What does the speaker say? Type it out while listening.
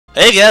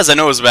Hey guys, I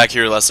know I was back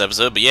here last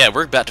episode, but yeah,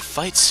 we're about to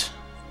fight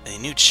a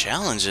new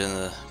challenge in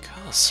the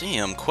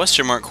Coliseum.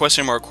 Question mark,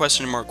 question mark,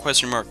 question mark,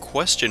 question mark,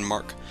 question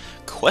mark,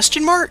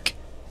 question mark?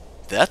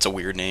 That's a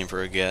weird name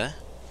for a guy.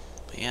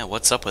 But yeah,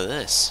 what's up with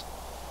this?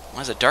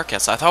 Why is it dark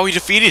outside? I thought we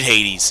defeated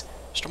Hades.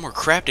 There's no more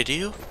crap to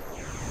do?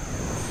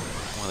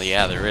 Well,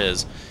 yeah, there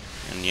is.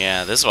 And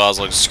yeah, this boss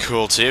looks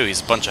cool too.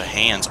 He's a bunch of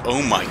hands.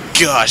 Oh my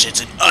gosh,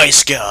 it's an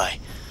ice guy!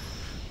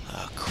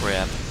 Oh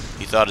crap.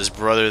 He thought his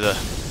brother,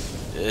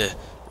 the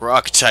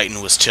Rock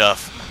Titan, was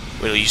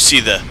tough. Wait till you see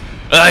the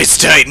Ice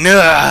Titan!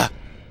 Ah!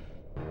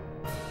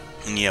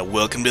 And yeah,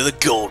 welcome to the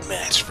gold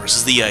match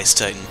versus the Ice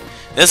Titan.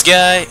 This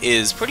guy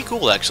is pretty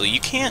cool, actually.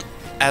 You can't,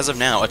 as of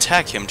now,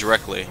 attack him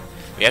directly.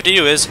 What you have to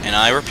do is, and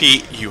I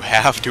repeat, you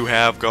have to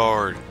have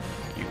guard.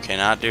 You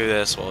cannot do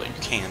this. Well, you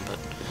can, but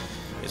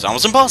it's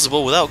almost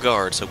impossible without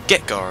guard, so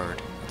get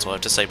guard. That's all I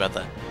have to say about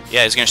that.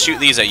 Yeah, he's going to shoot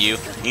these at you.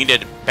 You need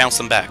to bounce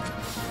them back.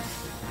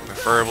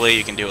 Preferably,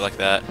 you can do it like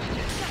that.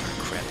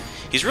 Crap.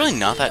 He's really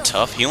not that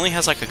tough. He only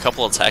has like a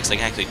couple attacks that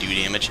can actually do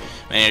damage.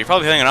 And you're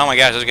probably thinking, oh my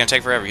gosh, this is going to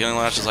take forever. He only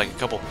launches like a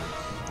couple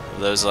of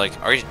those like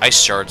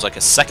ice shards like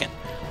a second.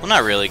 Well,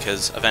 not really,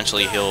 because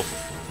eventually he'll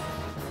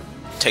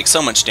take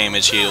so much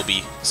damage he'll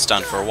be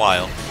stunned for a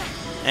while.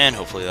 And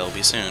hopefully that'll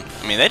be soon.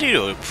 I mean, they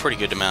do a pretty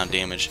good amount of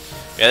damage.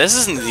 Yeah, this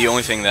isn't the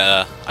only thing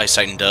that Ice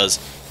Titan does.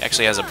 He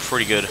actually has a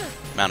pretty good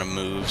amount of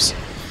moves.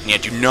 And yeah,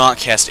 do not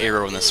cast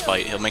arrow in this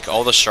fight. He'll make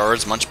all the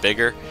shards much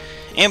bigger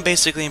and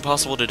basically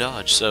impossible to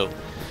dodge.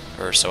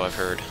 Or so I've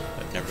heard.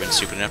 I've never been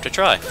stupid enough to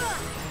try.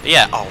 But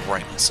yeah,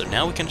 alright, so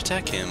now we can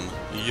attack him.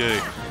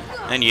 Yay.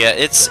 And yeah,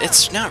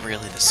 it's not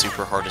really the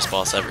super hardest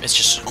boss ever. It's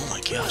just, oh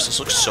my gosh, this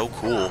looks so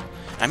cool.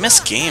 I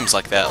miss games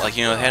like that. Like,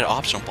 you know, they had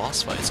optional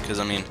boss fights. Because,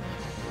 I mean,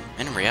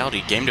 in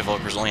reality, game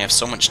developers only have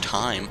so much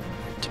time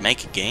to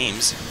make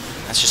games.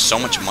 That's just so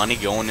much money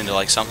going into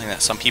like something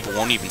that some people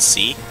won't even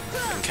see.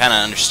 I can kind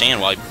of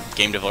understand why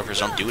game developers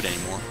don't do it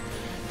anymore.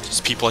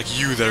 Just people like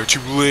you that are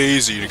too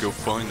lazy to go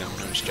find them.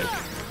 No, I'm just joking.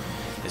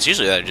 It's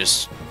usually that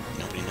just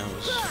nobody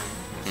knows.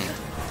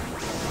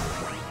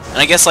 And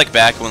I guess like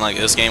back when like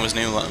this game was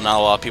new, not a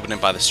lot of people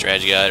didn't buy the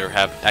strategy guide or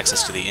have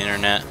access to the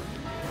internet,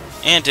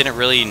 and didn't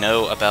really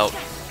know about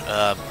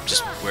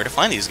just where to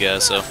find these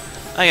guys. So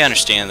I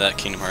understand that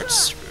Kingdom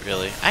Hearts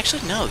really.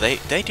 Actually, no,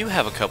 they do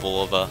have a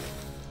couple of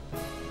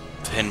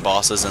hidden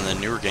bosses in the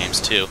newer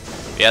games too.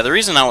 Yeah, the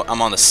reason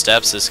I'm on the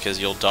steps is because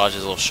you'll dodge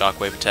his little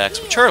shockwave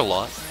attacks, which hurt a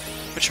lot.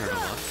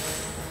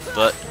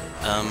 But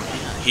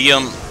he a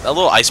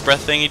little ice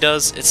breath thing he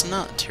does. It's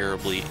not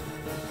terribly.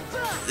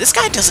 This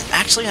guy doesn't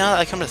actually, now that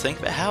I come to think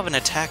of it, have an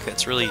attack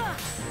that's really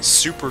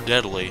super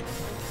deadly.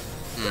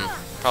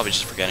 Probably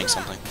just forgetting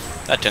something.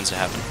 That tends to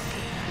happen.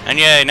 And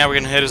yay, now we're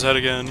gonna hit his head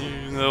again.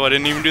 Even though I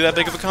didn't even do that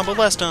big of a combo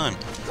last time.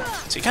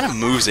 So he kind of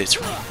moves it. It's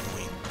really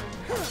annoying.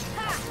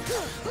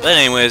 But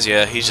anyways,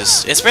 yeah, he's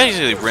just, it's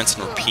basically rinse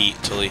and repeat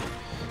until he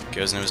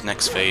goes into his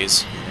next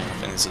phase. Yeah, I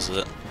think this is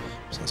it.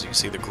 Since you can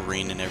see the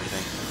green and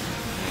everything.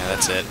 Yeah,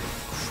 that's it.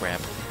 Crap.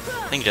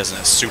 I think he does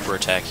a super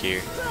attack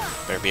here.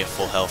 Better be at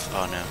full health.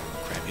 Oh no.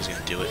 Crap, he's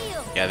gonna do it.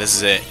 Yeah, this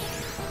is it.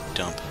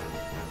 Dump.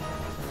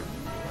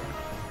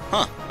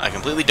 Huh. I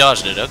completely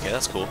dodged it. Okay,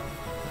 that's cool.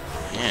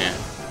 Yeah.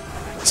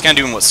 He's kind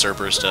of doing what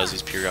Cerberus does.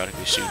 He's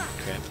periodically shooting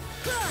crap.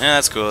 Yeah,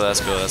 that's cool.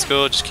 That's cool. That's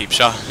cool. Just keep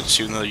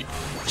shooting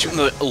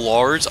the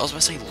lards. I was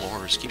about to say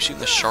lards. Keep shooting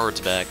the shards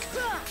back.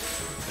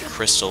 The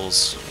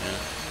crystals. Yeah.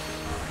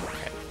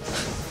 Crap.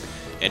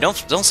 Yeah,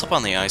 don't slip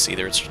on the ice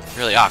either. It's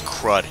really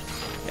crud.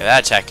 Yeah,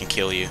 that attack can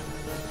kill you.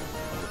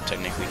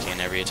 Technically,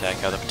 can every attack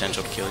have the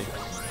potential to kill you?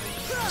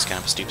 It's kind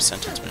of a stupid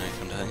sentence when I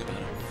come to think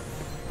about it.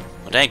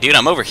 Well, dang, dude,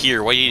 I'm over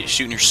here. Why are you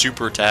shooting your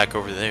super attack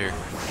over there?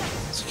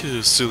 It's like,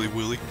 oh, silly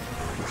Willy.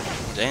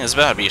 Well, dang, this is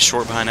about to be a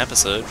short behind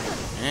episode.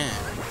 Yeah,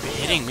 you're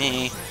hitting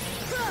me.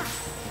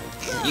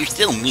 You're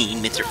so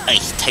mean, Mr.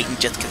 Ice Titan,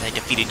 just because I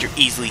defeated your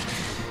easily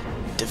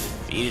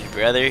defeated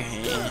brother.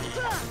 Yeah.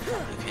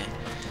 Okay.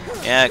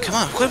 Yeah, come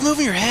on, quit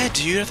moving your head,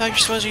 dude. I thought you were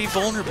supposed to be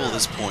vulnerable at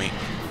this point.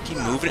 Keep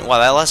moving it. Wow,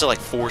 that lasted like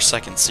 4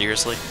 seconds.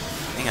 Seriously? I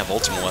think I have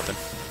ultimate weapon.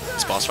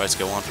 These boss fights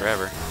go on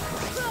forever.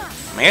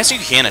 I mean, I guess you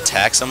can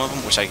attack some of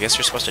them, which I guess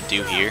you're supposed to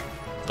do here.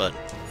 But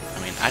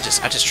I mean, I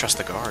just trust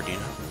the guard, you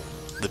know.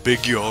 The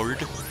big guard.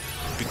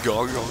 Big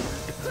guard.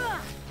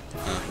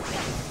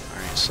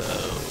 Alright, so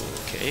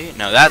okay.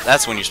 Now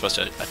that's when you're supposed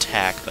to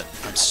attack, but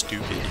I'm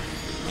stupid.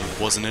 It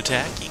wasn't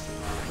attacking.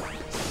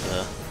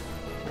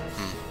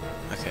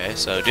 Okay,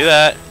 so do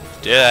that.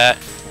 Do that.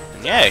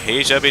 And yeah,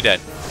 he should be dead.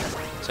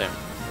 So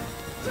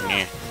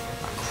yeah.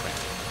 Oh crap.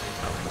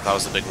 Oh, that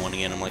was the big one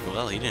again. I'm like,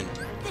 well, he didn't.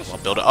 Well,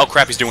 build it. Oh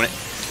crap, he's doing it.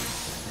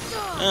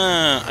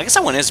 I guess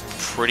that one is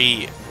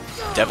pretty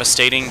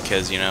devastating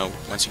because, you know,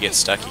 once you get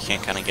stuck, you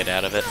can't kind of get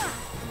out of it.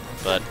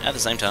 But at the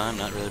same time,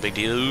 not really a big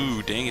deal.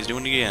 Ooh, dang, he's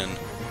doing it again.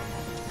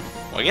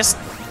 Well, I guess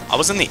I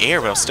was in the air,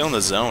 but I was still in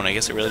the zone. I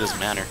guess it really doesn't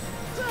matter.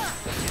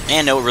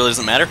 And no, it really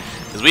doesn't matter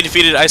because we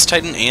defeated Ice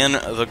Titan in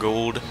the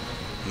gold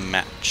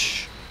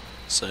match.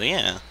 So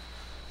yeah.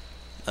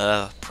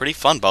 Pretty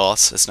fun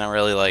boss. It's not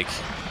really like...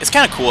 It's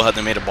kind of cool how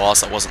they made a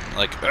boss that wasn't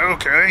like,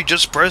 okay,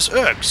 just press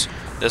X.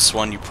 This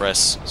one you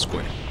press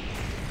square.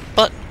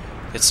 But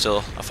it's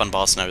still a fun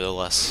boss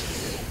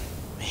nevertheless.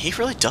 He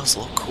really does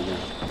look cool.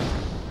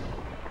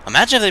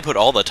 Imagine if they put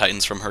all the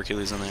Titans from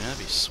Hercules in there. That'd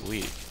be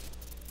sweet.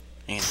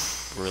 And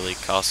really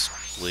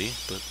costly,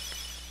 but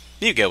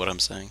you get what I'm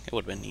saying. It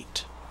would have been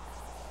neat.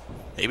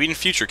 Maybe in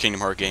future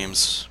Kingdom Hearts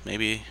games.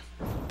 Maybe.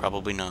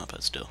 Probably not,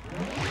 but still.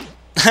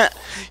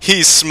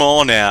 He's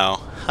small now.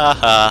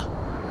 Haha.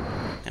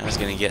 Now he's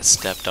gonna get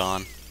stepped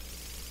on.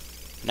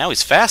 Now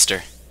he's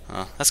faster.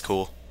 Oh, that's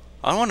cool.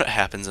 I wonder what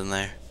happens in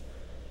there.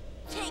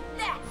 Take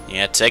that.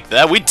 Yeah, take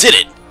that. We did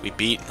it! We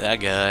beat that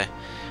guy.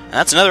 And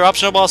that's another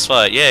optional boss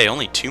fight. Yay,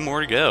 only 2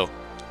 more to go.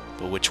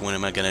 But which one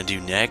am I gonna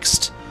do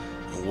next?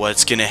 And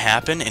what's gonna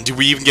happen? And do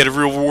we even get a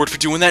real reward for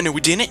doing that? No,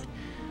 we didn't.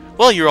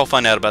 Well, you'll all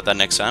find out about that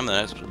next time.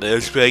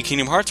 Let's play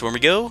Kingdom Hearts when we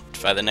go to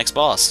fight the next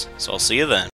boss. So I'll see you then.